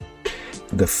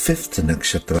The fifth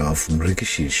nakshatra of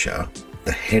Mrighashirsha,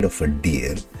 the head of a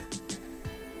deer,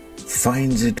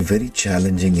 finds it very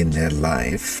challenging in their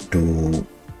life to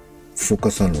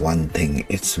focus on one thing.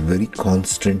 It's very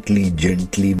constantly,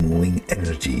 gently moving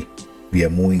energy. We are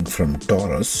moving from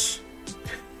Taurus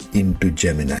into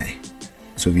Gemini.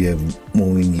 So we are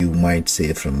moving, you might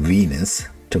say, from Venus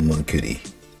to Mercury.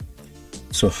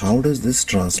 So how does this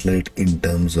translate in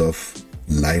terms of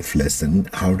life lesson?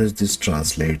 How does this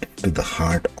translate to the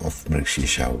heart of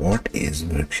Mrighashirsha? What is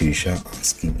Mrighashirsha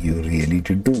asking you really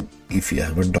to do? If you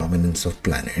have a dominance of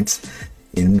planets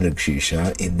in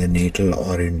Mrighashirsha, in the natal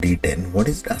or in D10, what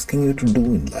is it asking you to do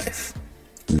in life?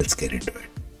 Let's get into it.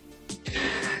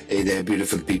 Hey there,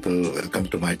 beautiful people. Welcome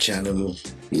to my channel,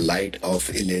 Light of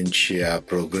Illentia,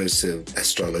 Progressive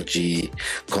Astrology,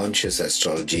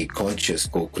 Conscious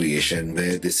Co-Creation,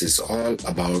 where this is all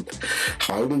about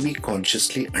how do we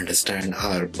consciously understand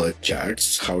our birth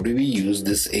charts, how do we use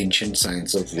this ancient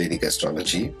science of Vedic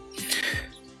astrology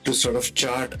to sort of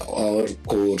chart our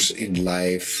course in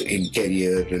life, in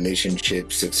career,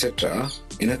 relationships, etc.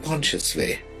 in a conscious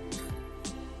way,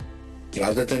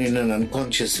 rather than in an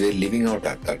unconscious way, living out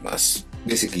our karmas.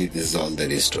 Basically, this is all there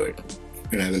is to it.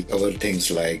 And I will cover things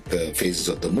like the phases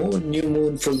of the moon, new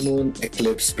moon, full moon,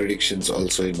 eclipse predictions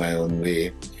also in my own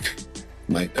way.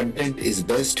 My content is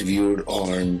best viewed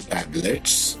on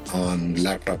tablets, on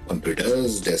laptop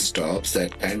computers, desktops,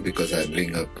 that kind, because I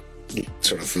bring up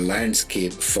sort of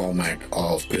landscape format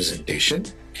of presentation,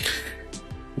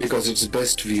 because it's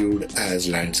best viewed as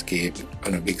landscape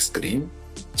on a big screen,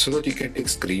 so that you can take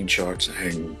screenshots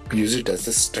and use it as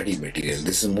a study material.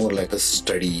 This is more like a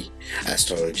study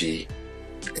astrology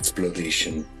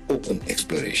exploration, open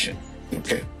exploration.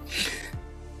 Okay.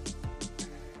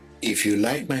 If you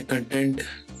like my content,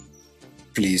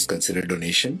 please consider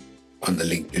donation on the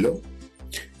link below.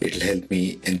 It'll help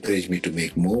me, encourage me to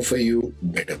make more for you,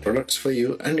 better products for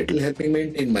you, and it'll help me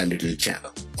maintain my little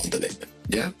channel on the web.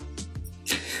 Yeah.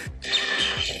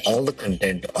 All the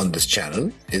content on this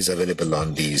channel is available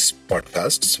on these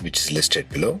podcasts, which is listed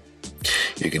below.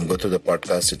 You can go to the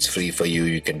podcast. It's free for you.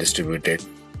 You can distribute it.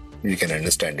 You can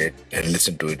understand it and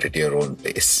listen to it at your own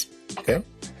pace. Okay.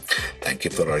 Thank you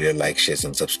for all your likes, shares,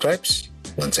 and subscribes.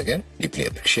 Once again, deeply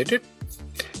appreciate it.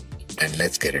 And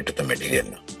let's get into the material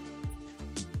now.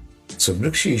 So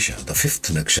Mrighashirsha, the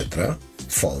fifth nakshatra,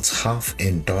 falls half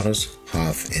in Taurus,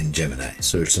 half in Gemini.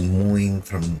 So it's moving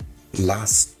from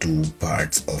last two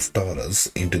parts of Taurus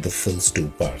into the first two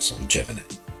parts of Gemini.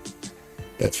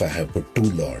 That's why I have put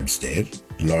two lords there.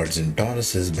 Lords in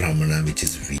Taurus is Brahmana, which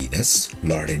is Venus.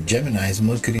 Lord in Gemini is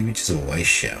Mercury, which is a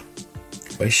Vaishya.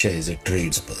 Vaishya is a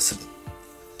tradesperson.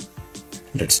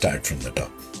 Let's start from the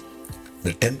top.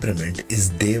 The temperament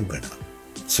is Devgana.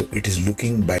 So it is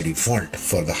looking by default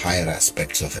for the higher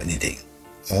aspects of anything.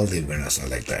 All Devganas are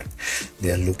like that.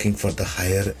 They are looking for the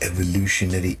higher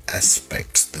evolutionary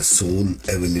aspects, the soul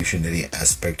evolutionary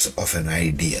aspects of an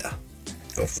idea,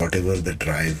 of whatever the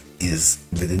drive is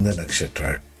within the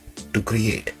nakshatra to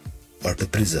create or to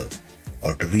preserve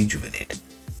or to rejuvenate.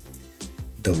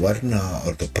 The varna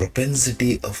or the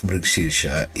propensity of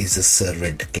Mrighashirsha is a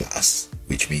servant class,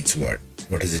 which means what?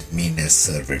 What does it mean as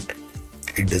servant?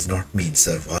 It does not mean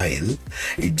servile.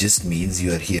 It just means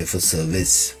you are here for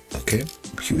service. Okay?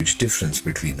 Huge difference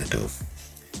between the two.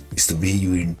 It's the way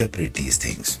you interpret these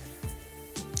things.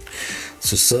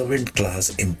 So servant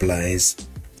class implies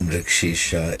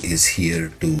Mrighashirsha is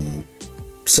here to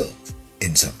serve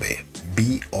in some way.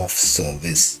 Be of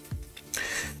service.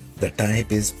 The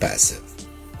type is passive.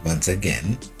 Once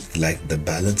again, like the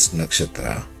balanced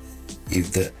nakshatra,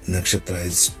 if the nakshatra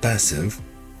is passive,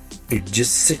 it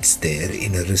just sits there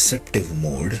in a receptive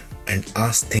mode and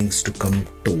asks things to come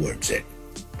towards it.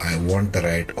 I want the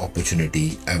right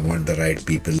opportunity, I want the right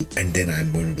people, and then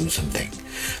I'm going to do something.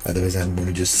 Otherwise, I'm going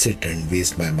to just sit and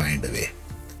waste my mind away.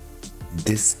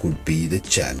 This could be the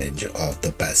challenge of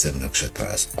the passive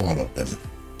nakshatras, all of them.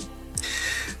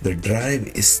 The drive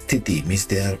is sthiti, means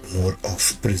they are more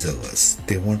of preservers.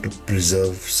 They want to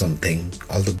preserve something,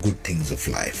 all the good things of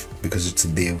life, because it's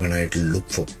Devgana, it will look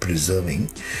for preserving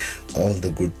all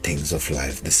the good things of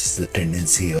life. This is the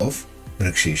tendency of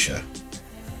Mrighashirsha.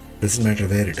 Doesn't matter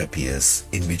where it appears,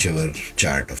 in whichever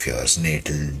chart of yours,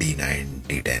 natal, D9,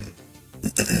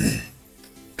 D10.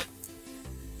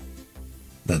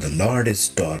 Now the Lord is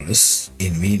Taurus.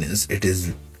 In Venus,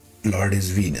 Lord is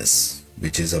Venus,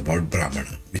 which is about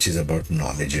Brahmana, which is about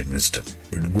knowledge and wisdom.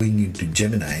 But going into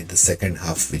Gemini, the second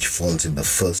half, which falls in the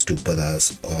first two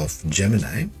padas of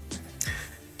Gemini,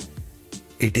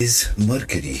 it is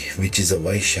Mercury, which is a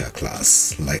Vaishya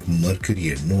class. Like Mercury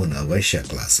and Moon, a Vaishya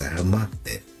class, I have marked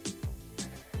there.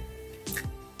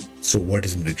 So what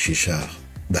is Mrighashirsha?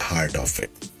 The heart of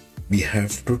it. We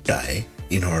have to tie,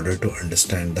 in order to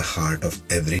understand the heart of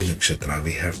every nakshatra,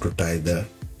 we have to tie the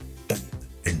path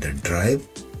and the drive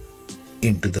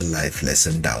into the life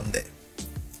lesson down there.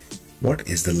 What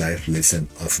is the life lesson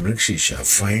of Mrighashirsha?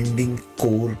 Finding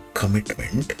core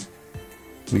commitment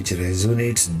which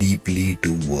resonates deeply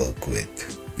to work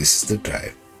with. This is the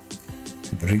drive.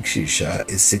 Mrighashirsha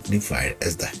is signified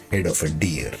as the head of a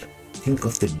deer. Think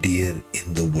of the deer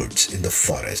in the woods, in the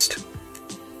forest.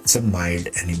 It's a mild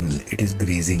animal. It is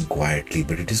grazing quietly,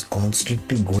 but it is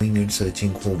constantly going and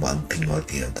searching for one thing or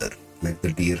the other. Like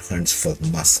the deer hunts for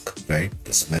musk, right?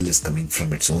 The smell is coming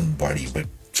from its own body, but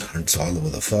it hunts all over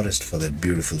the forest for that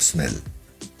beautiful smell.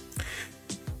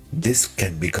 This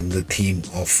can become the theme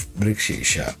of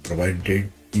Mrighashirsha,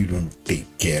 provided you don't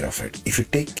take care of it. If you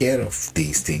take care of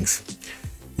these things,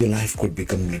 your life could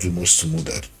become a little more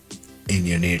smoother in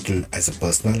your natal as a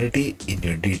personality, in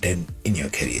your D10, in your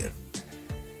career.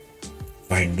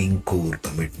 Finding core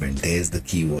commitment, there's the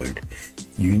key word.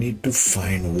 You need to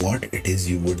find what it is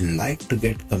you would like to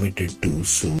get committed to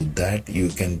so that you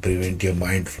can prevent your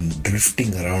mind from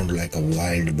drifting around like a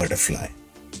wild butterfly.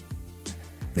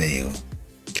 There you go.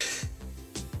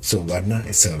 So Varna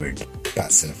is servant,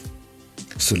 passive.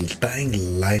 So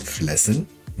tying life lesson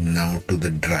now to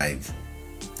the drive.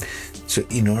 So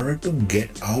in order to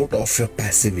get out of your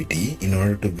passivity, in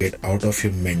order to get out of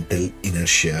your mental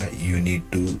inertia, you need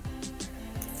to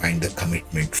find the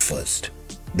commitment first.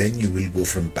 Then you will go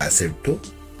from passive to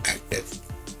active.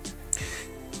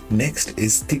 Next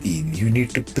is sthiti. You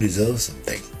need to preserve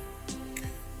something.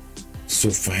 So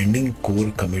finding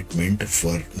core commitment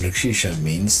for Mrighashirsha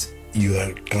means you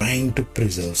are trying to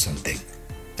preserve something.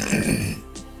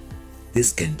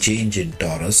 This can change in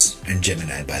Taurus and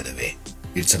Gemini, by the way.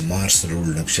 It's a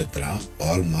Mars-ruled nakshatra.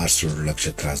 All Mars-ruled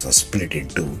nakshatras are split in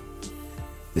two.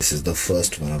 This is the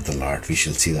first one of the lot. We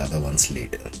shall see the other ones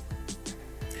later.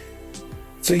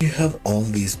 So you have all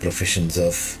these professions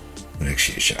of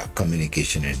Mrighashirsha: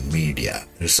 communication and media,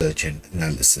 research and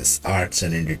analysis, arts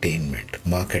and entertainment,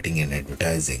 marketing and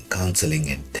advertising, counseling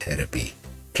and therapy,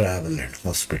 travel and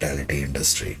hospitality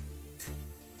industry.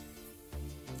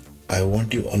 I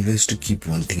want you always to keep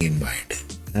one thing in mind.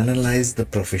 Analyze the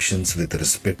professions with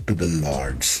respect to the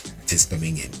lords which is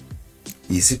coming in.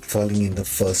 Is it falling in the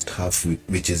first half,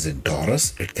 which is in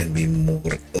Taurus? It can be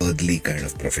more earthly kind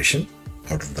of profession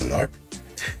out of the lot.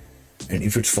 And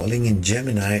if it's falling in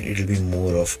Gemini, it will be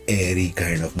more of airy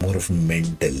kind of, more of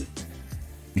mental,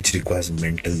 which requires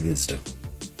mental wisdom.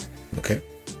 Okay?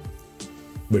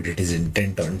 But it is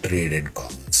intent on trade and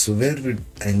commerce. So where would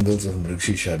angles of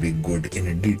Mrighashirsha be good in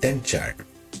a D10 chart?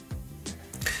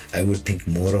 I would think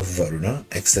more of Varuna,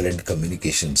 excellent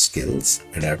communication skills,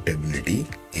 adaptability,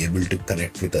 able to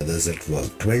connect with others at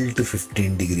work, 12 to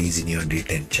 15 degrees in your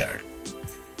D10 chart.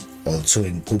 Also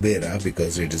in Kubera,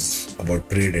 because it is about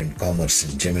trade and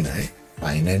commerce in Gemini,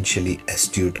 financially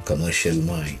astute commercial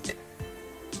mind.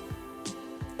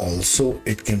 Also,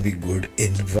 it can be good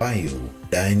in Vayu,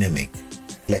 dynamic,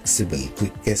 flexible,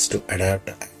 quickest to adapt,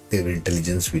 active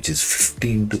intelligence, which is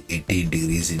 15 to 18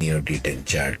 degrees in your D10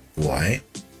 chart. Why?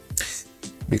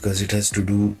 Because it has to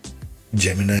do,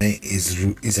 Gemini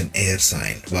is an air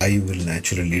sign. Vayu will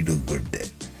naturally do good there.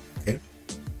 Okay.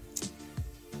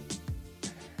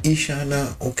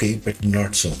 Ishana, okay, but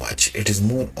not so much. It is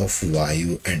more of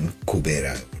Vayu and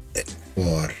Kubera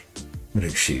for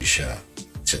Mrighashirsha,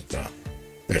 etc.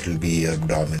 That will be your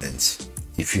dominance.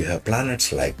 If you have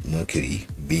planets like Mercury,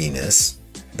 Venus,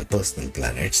 the personal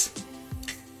planets,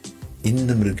 in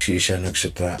the Mrighashirsha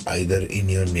nakshatra, either in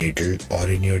your natal or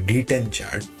in your D10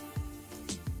 chart,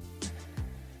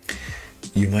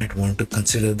 you might want to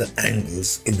consider the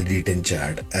angles in the D10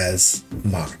 chart as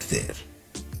marked there.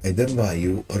 Either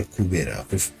Vayu or Kubera,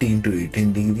 15 to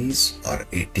 18 degrees or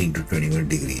 18 to 21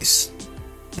 degrees.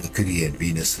 Mercury and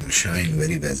Venus will shine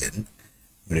very well in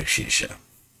Mrighashirsha.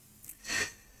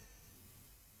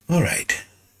 Alright.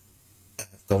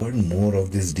 I've covered more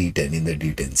of this D10 in the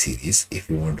D10 series if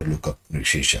you want to look up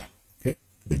Mrighashirsha. Okay?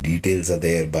 The details are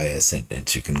there by a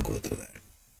sentence. You can go through that.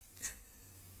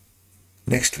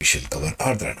 Next we shall cover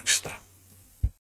Ardra Nakshatra.